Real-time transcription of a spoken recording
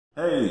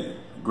Hey,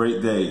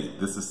 great day.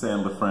 This is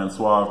Sam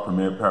LaFrancois,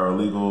 Premier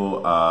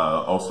Paralegal,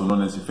 also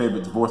known as your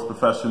favorite divorce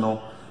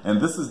professional. And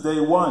this is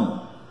day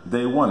one.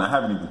 Day one. I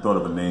haven't even thought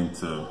of a name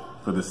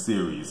for this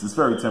series. It's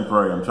very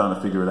temporary. I'm trying to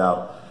figure it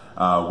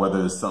out,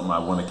 whether it's something I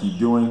want to keep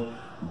doing.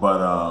 But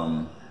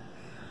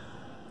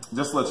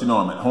just to let you know,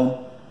 I'm at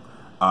home.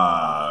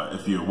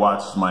 If you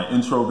watched my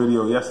intro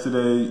video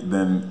yesterday,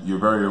 then you're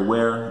very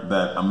aware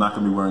that I'm not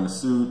going to be wearing a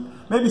suit.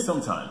 Maybe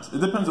sometimes. It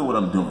depends on what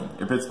I'm doing.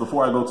 If it's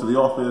before I go to the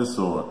office,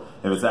 or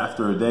if it's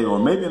after a day, or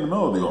maybe in the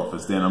middle of the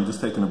office, then I'm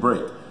just taking a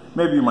break.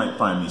 Maybe you might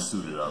find me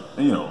suited up.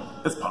 And,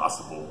 it's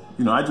possible.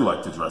 I do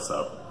like to dress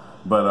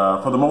up.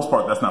 But for the most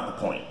part, that's not the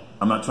point.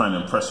 I'm not trying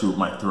to impress you with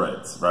my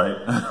threads, right?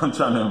 I'm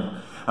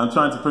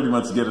trying to pretty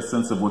much get a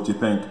sense of what you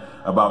think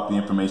about the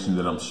information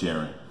that I'm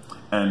sharing.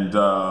 And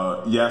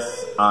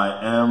yes, I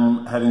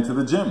am heading to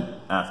the gym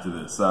after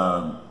this.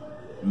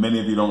 Many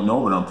of you don't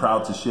know, but I'm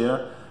proud to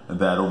share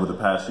that over the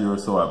past year or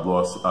so, I've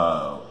lost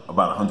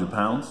about 100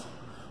 pounds.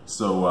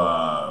 So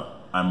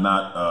I'm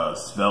not a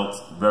svelte,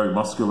 very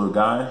muscular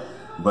guy,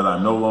 but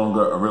I'm no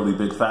longer a really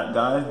big fat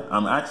guy.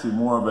 I'm actually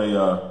more of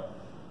a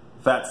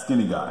fat,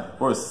 skinny guy,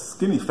 or a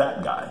skinny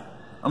fat guy.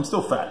 I'm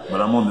still fat, but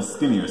I'm on the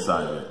skinnier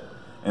side of it.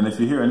 And if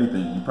you hear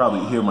anything, you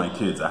probably hear my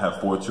kids. I have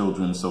 4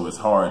 children, so it's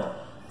hard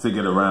to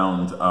get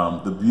around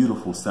the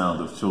beautiful sound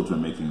of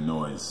children making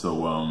noise.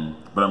 So,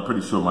 but I'm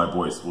pretty sure my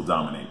voice will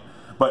dominate.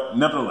 But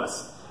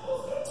nevertheless,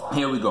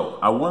 here we go.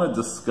 I want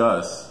to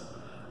discuss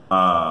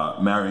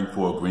marrying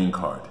for a green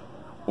card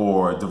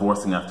or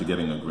divorcing after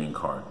getting a green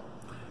card.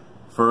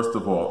 First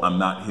of all, I'm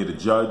not here to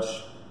judge.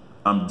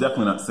 I'm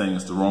definitely not saying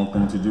it's the wrong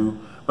thing to do,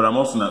 but I'm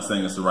also not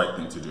saying it's the right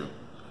thing to do.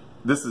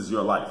 This is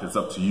your life. It's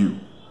up to you.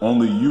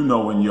 Only you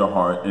know in your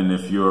heart, and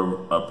if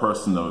you're a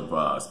person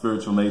of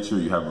spiritual nature,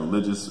 you have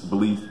religious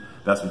belief,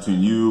 that's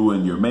between you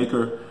and your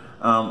maker.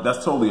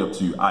 That's totally up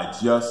to you. I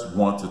just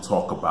want to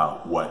talk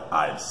about what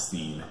I've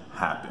seen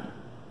happen.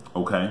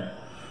 Okay?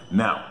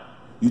 Now,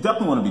 you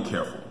definitely want to be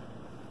careful.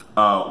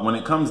 When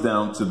it comes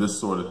down to this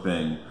sort of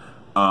thing,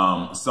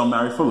 some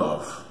marry for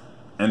love,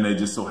 and they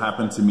just so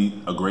happen to meet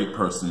a great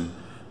person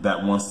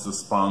that wants to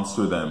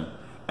sponsor them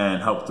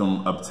and help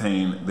them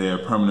obtain their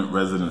permanent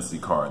residency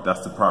card.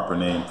 That's the proper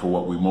name for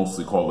what we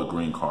mostly call a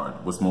green card,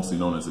 what's mostly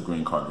known as a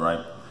green card, right?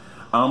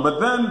 But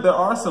then there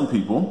are some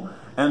people,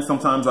 and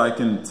sometimes I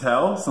can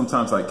tell,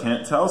 sometimes I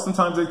can't tell,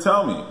 sometimes they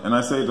tell me, and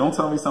I say, don't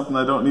tell me something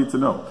I don't need to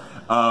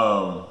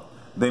know.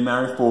 They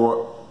marry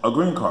for a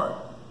green card.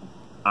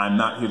 I'm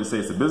not here to say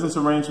it's a business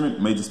arrangement,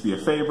 it may just be a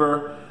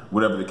favor,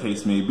 whatever the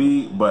case may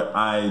be, but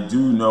I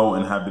do know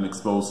and have been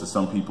exposed to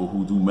some people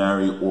who do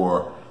marry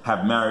or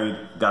have married,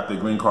 got their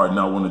green card,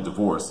 now want a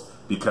divorce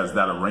because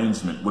that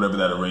arrangement, whatever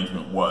that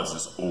arrangement was,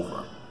 is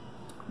over.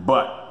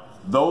 But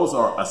those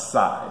are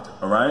aside,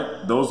 all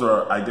right? Those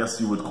are, I guess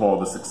you would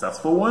call the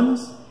successful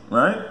ones,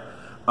 right?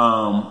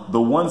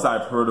 The ones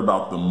I've heard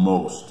about the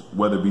most,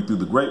 whether it be through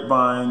the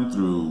grapevine,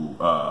 through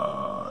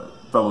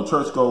fellow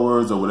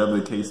churchgoers, or whatever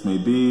the case may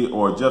be,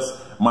 or just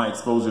my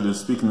exposure to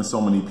speaking to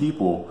so many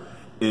people,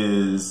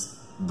 is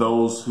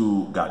those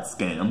who got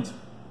scammed,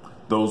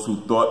 those who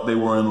thought they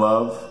were in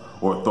love,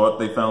 or thought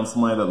they found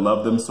somebody that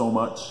loved them so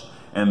much,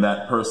 and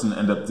that person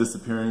ended up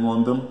disappearing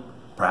on them,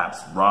 perhaps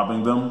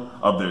robbing them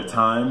of their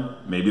time,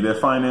 maybe their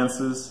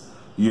finances,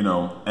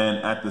 and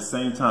at the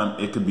same time,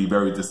 it could be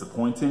very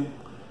disappointing,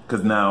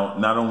 because now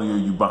not only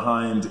are you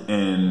behind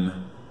in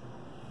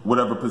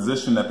whatever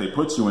position that they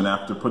put you in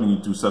after putting you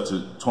through such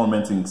a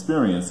tormenting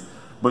experience,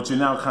 but you're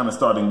now kind of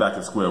starting back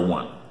at square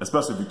one,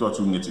 especially if you thought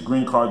you can get your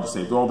green card, you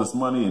saved all this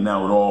money, and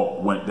now it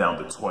all went down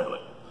the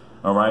toilet.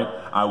 All right?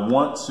 I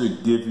want to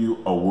give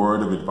you a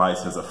word of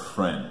advice as a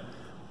friend.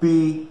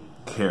 Be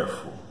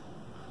careful.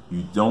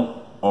 You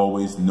don't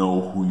always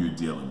know who you're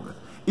dealing with.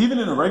 Even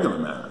in a regular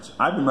marriage.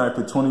 I've been married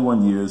for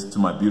 21 years to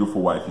my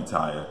beautiful wife,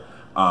 Itaya.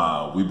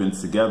 We've been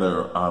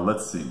together,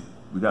 let's see,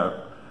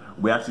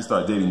 we actually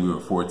started dating when we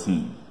were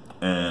 14,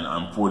 and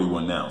I'm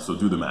 41 now, so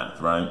do the math,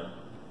 right?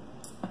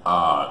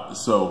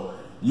 So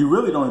you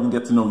really don't even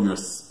get to know your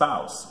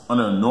spouse on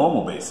a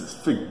normal basis.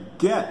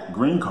 Forget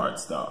green card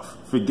stuff.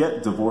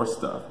 Forget divorce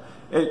stuff.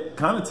 It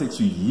kind of takes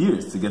you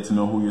years to get to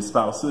know who your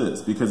spouse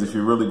is, because if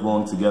you're really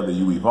growing together,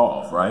 you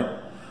evolve, right?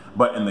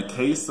 But in the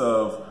case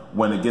of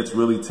when it gets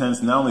really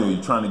tense, not only are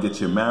you trying to get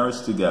your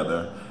marriage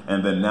together,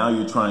 and then now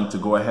you're trying to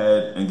go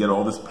ahead and get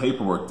all this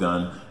paperwork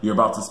done, you're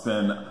about to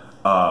spend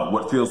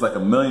what feels like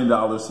 $1 million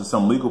to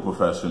some legal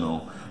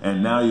professional,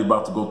 and now you're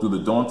about to go through the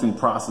daunting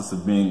process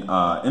of being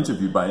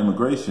interviewed by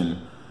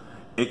immigration.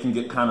 It can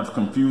get kind of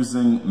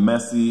confusing,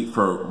 messy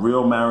for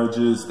real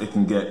marriages. It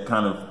can get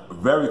kind of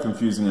very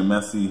confusing and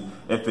messy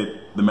if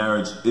the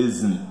marriage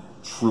isn't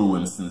true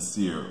and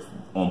sincere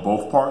on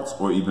both parts,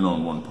 or even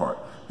on one part,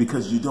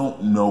 because you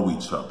don't know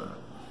each other.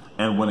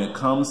 And when it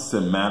comes to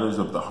matters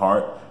of the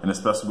heart, and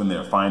especially when there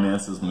are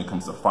finances, when it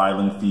comes to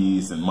filing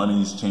fees and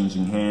money's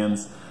changing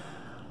hands,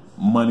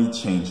 money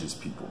changes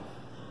people,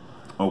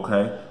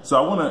 okay?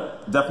 So I want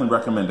to definitely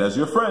recommend, as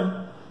your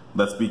friend,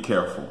 let's be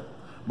careful.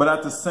 But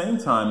at the same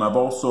time, I've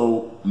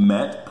also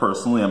met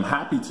personally, I'm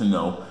happy to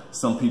know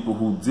some people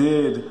who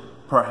did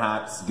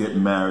perhaps get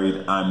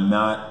married. I'm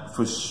not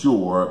for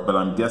sure, but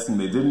I'm guessing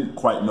they didn't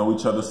quite know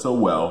each other so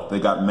well.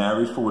 They got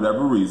married for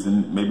whatever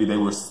reason. Maybe they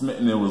were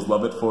smitten, it was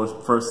love at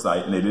first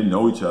sight, and they didn't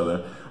know each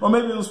other. Or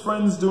maybe it was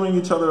friends doing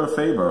each other a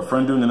favor, a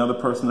friend doing another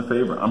person a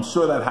favor. I'm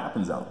sure that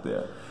happens out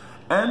there.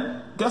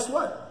 And guess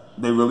what?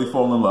 They really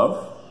fall in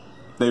love.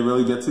 They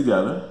really get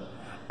together.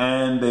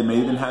 And they may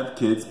even have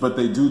kids, but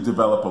they do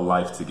develop a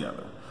life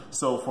together.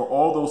 So for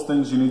all those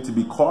things you need to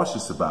be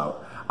cautious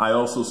about, I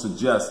also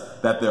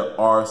suggest that there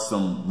are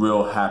some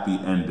real happy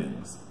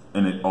endings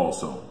in it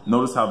also.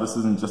 Notice how this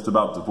isn't just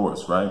about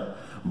divorce, right?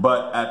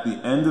 But at the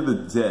end of the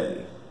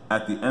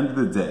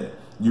day,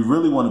 you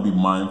really want to be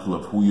mindful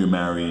of who you're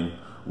marrying,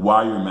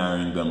 why you're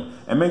marrying them,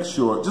 and make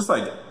sure, just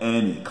like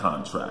any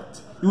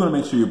contract, you want to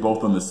make sure you're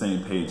both on the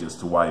same page as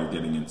to why you're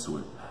getting into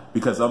it.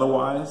 Because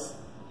otherwise,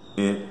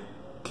 it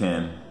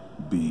can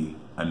be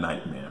a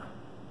nightmare.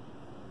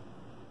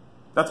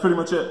 That's pretty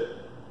much it.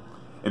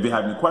 If you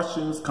have any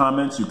questions,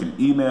 comments, you can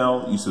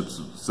email, you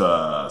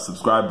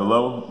subscribe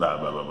below,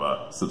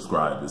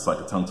 subscribe, it's like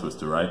a tongue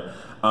twister, right?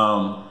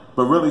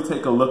 But really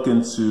take a look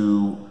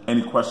into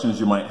any questions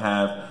you might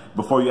have.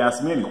 Before you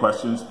ask me any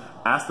questions,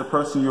 ask the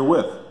person you're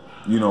with,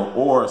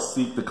 or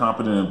seek the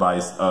competent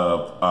advice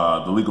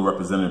of the legal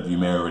representative you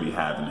may already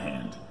have in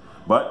hand.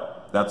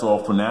 But that's all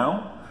for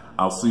now.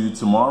 I'll see you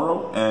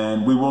tomorrow,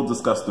 and we will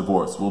discuss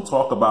divorce. We'll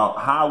talk about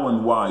how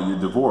and why your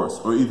divorce,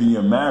 or even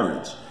your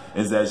marriage,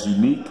 is as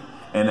unique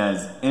and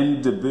as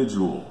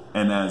individual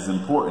and as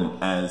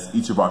important as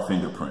each of our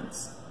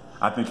fingerprints.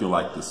 I think you'll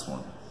like this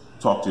one.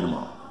 Talk to you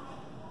tomorrow.